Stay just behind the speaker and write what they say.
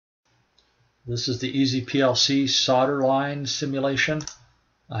This is the EasyPLC Solder Line simulation.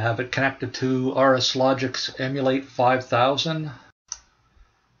 I have it connected to RSLogix Emulate 5000.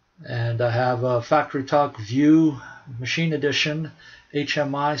 And I have a FactoryTalk View Machine Edition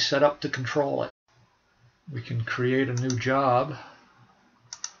HMI set up to control it. We can create a new job.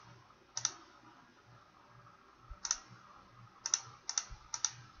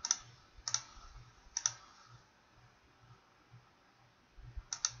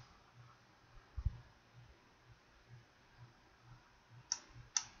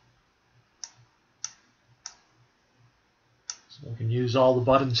 So we can use all the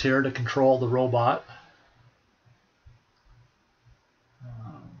buttons here to control the robot.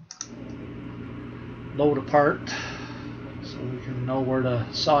 Load a part so we can know where to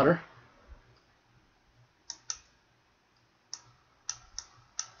solder.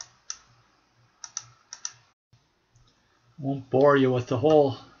 Won't bore you with the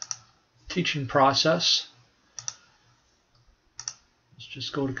whole teaching process. Let's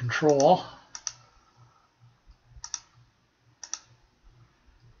just go to control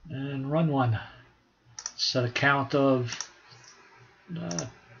and run one. Set a count of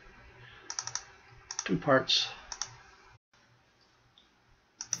 2 parts.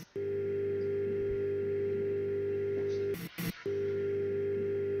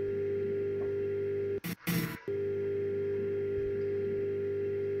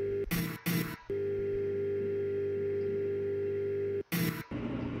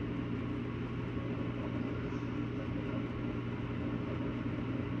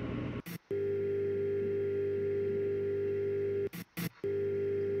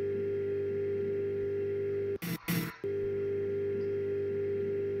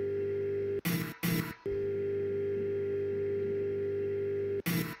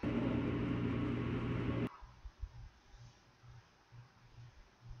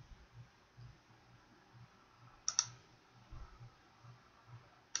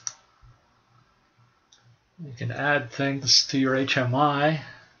 You can add things to your HMI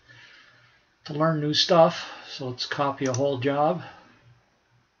to learn new stuff. So let's copy a whole job.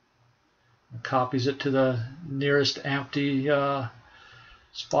 It copies it to the nearest empty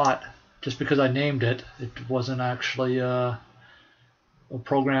spot. Just because I named it, it wasn't actually a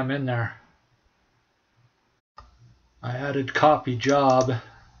program in there. I added copy job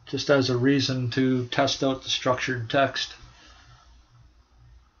just as a reason to test out the structured text.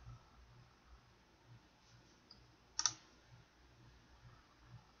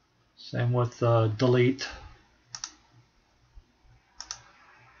 Same with delete.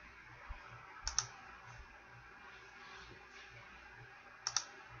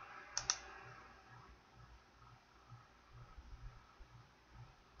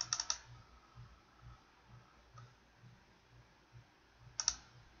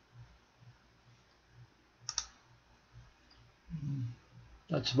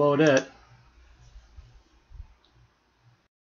 That's about it.